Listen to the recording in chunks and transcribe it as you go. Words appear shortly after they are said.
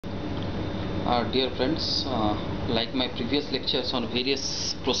Dear friends, like my previous lectures on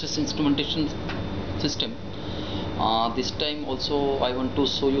various process instrumentation system, this time also I want to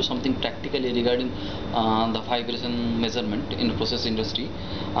show you something practically regarding the vibration measurement in the process industry,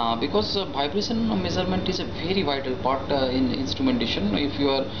 because vibration measurement is a very vital part in instrumentation. If you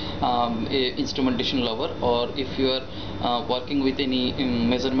are a instrumentation lover, or if you are working with any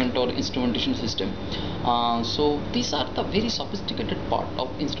measurement or instrumentation system, so these are the very sophisticated part of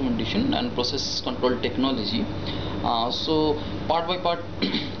instrumentation and process control technology. So part by part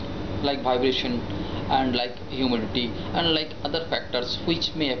like vibration and like humidity and like other factors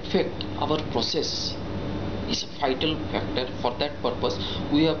which may affect our process is a vital factor. For that purpose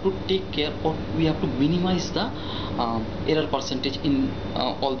we have to take care, or we have to minimize the error percentage in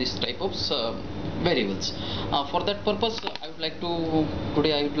all these type of variables. For that purpose I would like to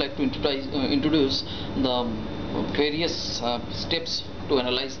introduce the various steps to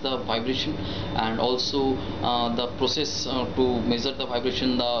analyze the vibration, and also the process to measure the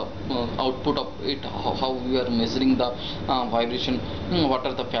vibration, the output of it, how we are measuring the vibration, what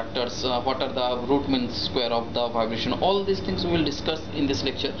are the factors, what are the root mean square of the vibration. All these things we will discuss in this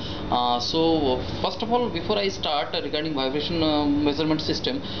lecture. So first of all, before I start regarding vibration measurement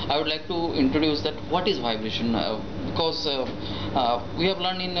system, I would like to introduce that what is vibration, because we have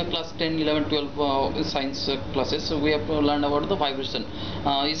learned in class 10, 11, 12 science classes. So we have learned about the vibration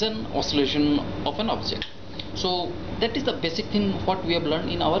is an oscillation of an object. So that is the basic thing what we have learned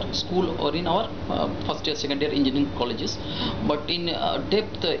in our school or in our first year, second year engineering colleges. But in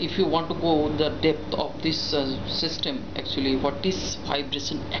depth, if you want to go the depth of this system, actually what is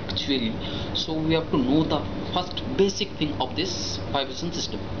vibration actually, so we have to know the first basic thing of this vibration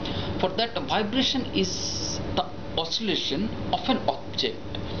system. For that, vibration is the oscillation of an object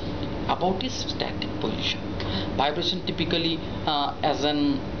about its static position. Vibration typically as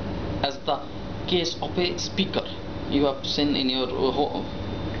the case of a speaker. You have seen in your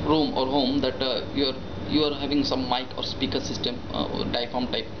room or home that you are having some mic or speaker system, or diaphragm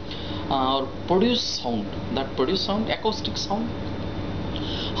type, or produce sound, acoustic sound.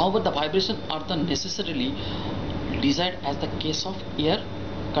 However, the vibration are the necessarily desired as the case of air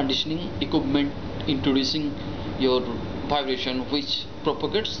conditioning equipment introducing your vibration which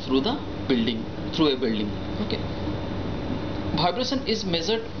propagates through a building. Okay, vibration is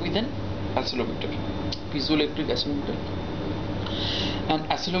measured with an accelerometer, piezoelectric accelerometer. An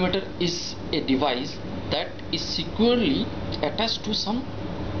accelerometer is a device that is securely attached to a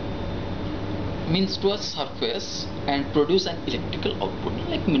surface and produce an electrical output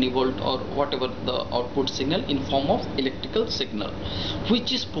like millivolt or whatever the output signal in form of electrical signal,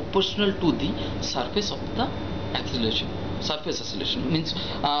 which is proportional to the surface of the acceleration. Surface acceleration means,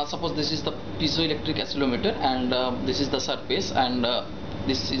 suppose this is the piezoelectric accelerometer, and this is the surface, and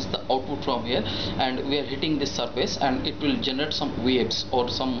this is the output from here, and we are hitting this surface, and it will generate some waves or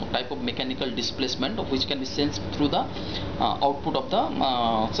some type of mechanical displacement which can be sensed through the output of the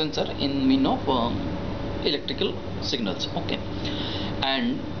sensor in mean of electrical signals. Okay,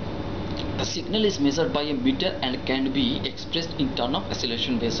 and the signal is measured by a meter and can be expressed in terms of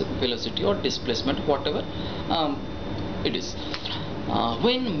acceleration velocity or displacement, whatever it is.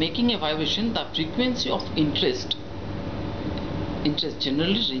 When making a vibration, the frequency of interest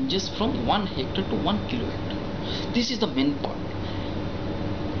generally ranges from 1 hectare to 1 kilohectare. This is the main part,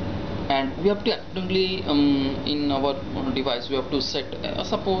 and we have to accordingly in our device we have to set,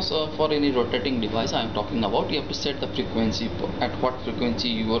 suppose for any rotating device I am talking about, you have to set the frequency, at what frequency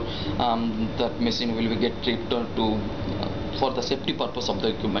your that machine will get tripped to for the safety purpose of the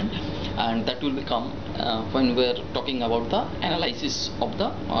equipment, and that will become when we are talking about the analysis of the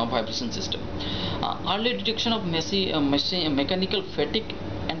vibration system. Early detection of mechanical fatigue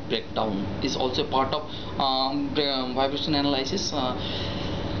and breakdown is also part of vibration analysis.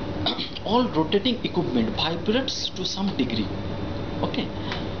 All rotating equipment vibrates to some degree. Okay,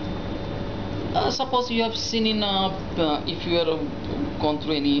 suppose you have seen in if you are gone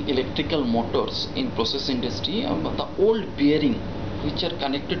through any electrical motors in process industry, the old bearing which are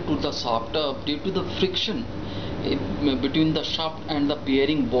connected to the shaft, due to the friction between the shaft and the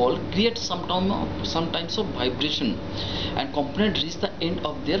bearing ball, creates sometimes of vibration, and components reach the end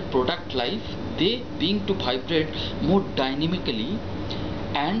of their product life, they being to vibrate more dynamically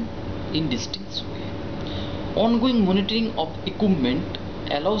and in distinct way. Ongoing monitoring of equipment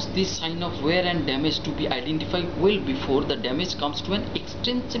allows this sign of wear and damage to be identified well before the damage comes to an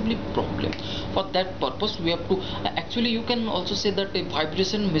extensively problem. For that purpose we have to actually, you can also say that a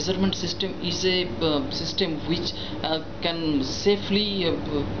vibration measurement system is a system which can safely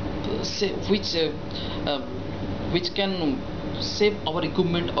which can save our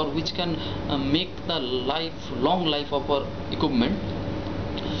equipment, or which can make the long life of our equipment.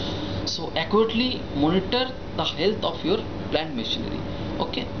 So accurately monitor the health of your plant machinery.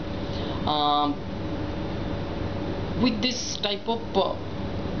 Okay. With this type of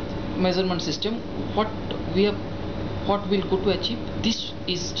measurement system, what we'll go to achieve, this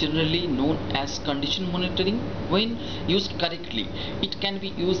is generally known as condition monitoring. When used correctly, it can be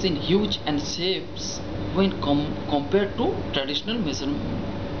used in huge and saves when compared to traditional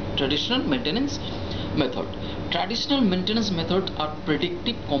maintenance method. Traditional maintenance methods are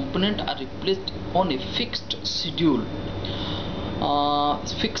predictive. Components are replaced on a fixed schedule.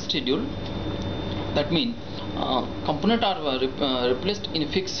 That means components are replaced in a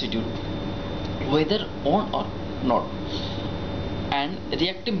fixed schedule, whether on or not. And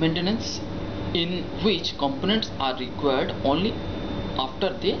reactive maintenance, in which components are required only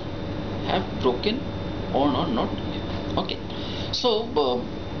after they have broken on or not. Okay. So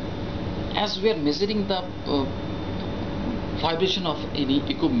as we are measuring the vibration of any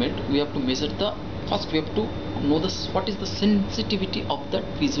equipment, we have to measure first we have to know what is the sensitivity of that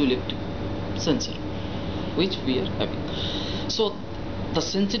piezoelectric sensor which we are having. So the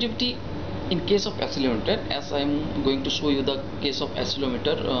sensitivity in case of accelerometer, as I am going to show you the case of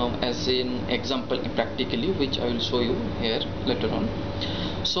accelerometer as an example practically, which I will show you here later on.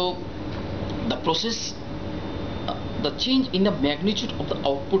 So the process, the change in the magnitude of the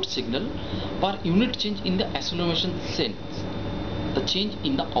output signal per unit change in the acceleration sense, the change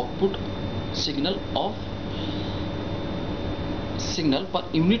in the output signal per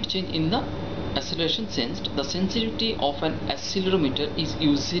unit change in the acceleration sensed. The sensitivity of an accelerometer is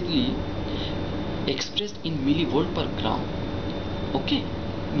usually expressed in millivolt per gram. Okay,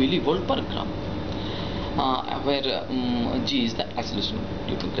 millivolt per gram, where G is the acceleration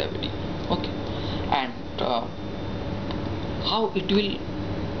due to gravity. Okay, and how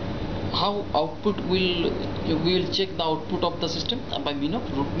output we will check the output of the system by mean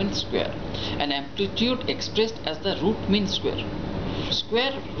of root mean square, an amplitude expressed as the root mean square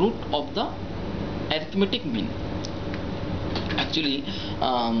root of the arithmetic mean. Actually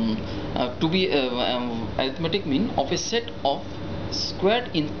to be arithmetic mean of a set of squared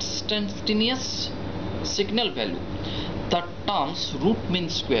instantaneous signal value. The terms root mean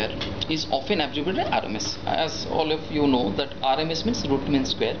square is often abbreviated RMS. As all of you know that RMS means root mean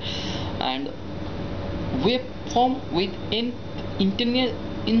square, and waveform with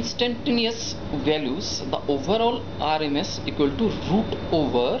instantaneous values, the overall RMS equal to root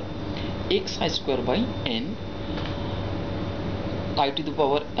over xi square by n I to the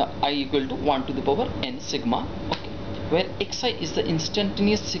power I equal to 1 to the power n sigma. Okay, where xi is the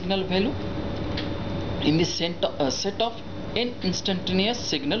instantaneous signal value in the set of n instantaneous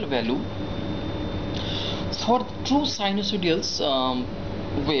signal value. For true sinusoidal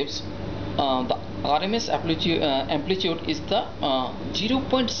waves, the RMS amplitude is the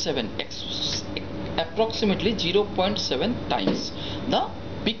 0.7 approximately 0.7 times the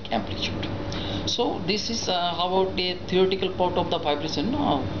peak amplitude. So this is how about a theoretical part of the vibration.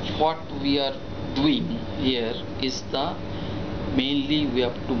 What we are doing here is mainly we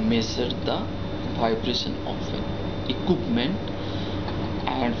have to measure the vibration of an equipment,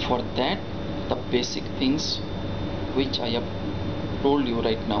 and for that the basic things which I have told you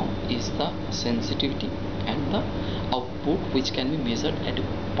right now is the sensitivity and the output, which can be measured at a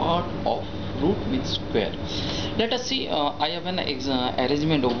part of root mean square. Let us see, I have an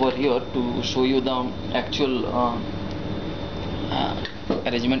arrangement over here to show you the actual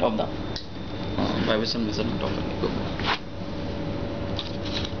arrangement of the vibration measurement of an equipment.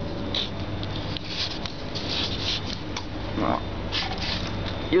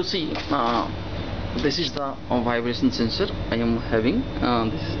 You see, this is the vibration sensor I am having.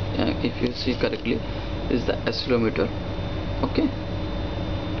 This, if you see correctly, is the accelerometer. Okay,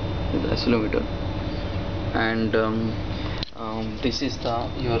 the accelerometer, and this is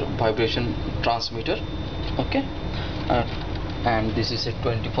your vibration transmitter. Okay, and this is a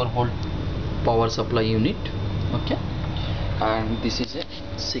 24 volt power supply unit. Okay, and this is a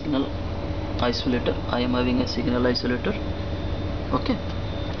signal isolator. I am having a signal isolator. Okay,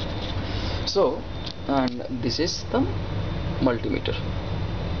 so, and this is the multimeter.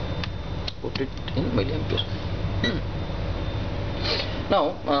 Put it in milliampere.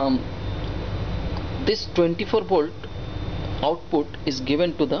 Now this 24 volt output is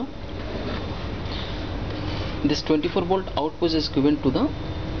given to the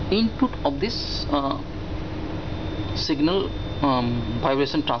input of this signal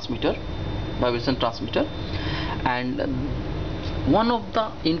vibration transmitter, and one of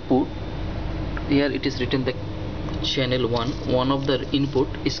the input, here it is written the channel 1 of the input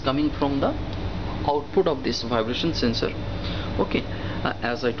is coming from the output of this vibration sensor. Okay,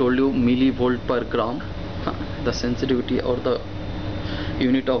 as I told you, millivolt per gram, the sensitivity or the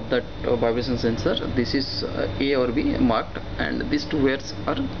unit of that vibration sensor. This is A or B marked, and these two wires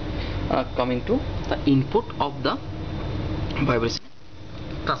are coming to the input of the vibration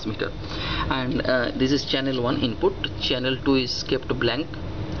transmitter. And this is channel 1 input. Channel 2 is kept blank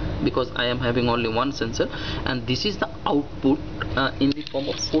because I am having only one sensor, and this is the output in the form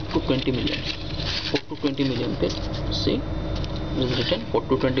of 4 to 20 milliamp. 4 to 20 milliampere. See, is written 4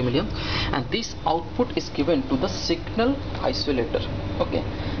 to 20 milliamp, and this output is given to the signal isolator. Okay,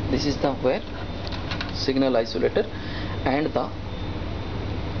 this is the where signal isolator, and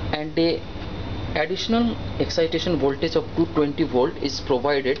a additional excitation voltage of 220 volt is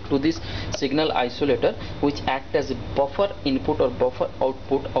provided to this signal isolator, which act as a buffer input or buffer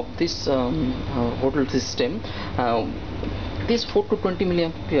output of this whole system. This 4 to 20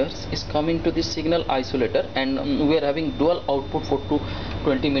 milliamperes is coming to this signal isolator, and we are having dual output 4 to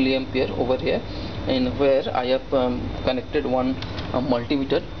 20 milliampere over here, and where I have connected one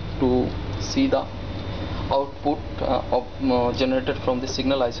multimeter to see the output generated from the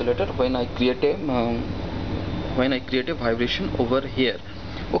signal isolator when I create a vibration over here.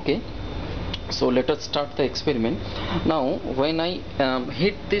 Okay, so let us start the experiment. Now when I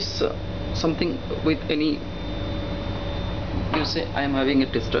hit this something with any, you say I am having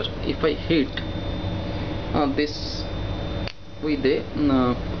a tester. If I hit this with a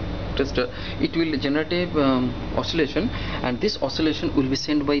tester, it will generate a oscillation, and this oscillation will be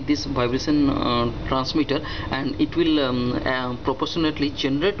sent by this vibration transmitter, and it will proportionately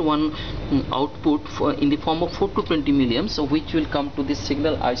generate one output in the form of 4 to 20 milliamps, so which will come to this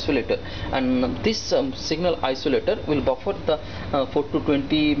signal isolator, and this signal isolator will buffer the 4 to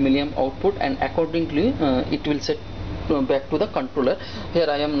 20 milliamp output, and accordingly it will set back to the controller. Here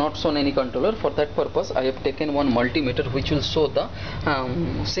I am not shown any controller. For that purpose I have taken one multimeter which will show the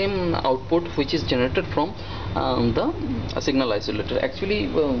same output which is generated from the signal isolator. Actually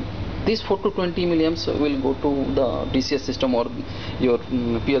these 4 to 20 milliamps will go to the DCS system or your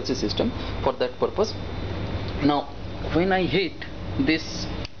PLC system for that purpose. Now when I hit this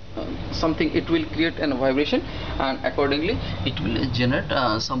something, it will create a vibration, and accordingly it will generate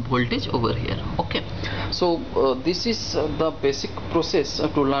some voltage over here. Okay, so this is the basic process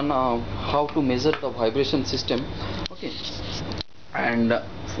to learn how to measure the vibration system. Okay, and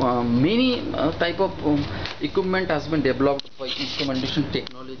many type of equipment has been developed by instrumentation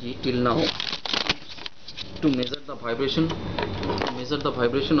technology till now to measure the vibration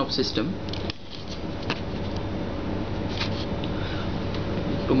of system.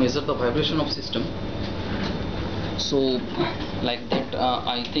 So like that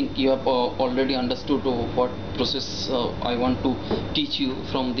I think you have already understood what process I want to teach you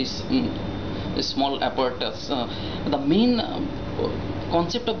from this small apparatus. The main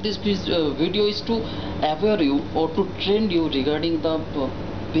concept of this video is to aware you or to train you regarding the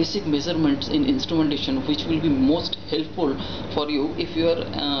basic measurements in instrumentation, which will be most helpful for you if you are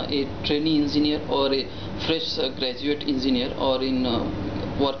a trainee engineer or a fresh graduate engineer, or in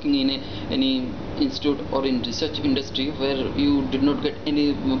working in any institute or in research industry where you did not get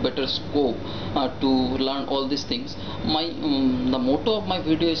any better scope to learn all these things. The motto of my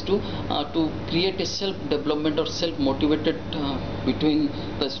video is to create a self development or self motivated between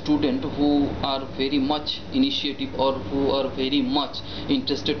the student who are very much initiative or who are very much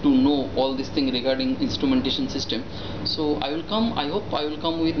interested to know all these things regarding instrumentation system. So I hope I will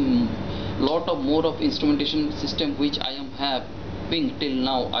come with lot of more of instrumentation system which I am having till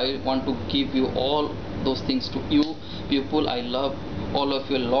now. I want to give you all those things to you people. I love all of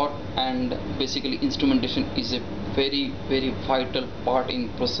you a lot, and basically instrumentation is a very vital part in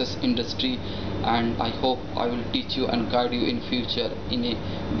process industry, and I hope I will teach you and guide you in future in a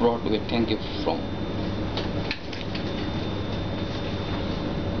broad way. Thank you from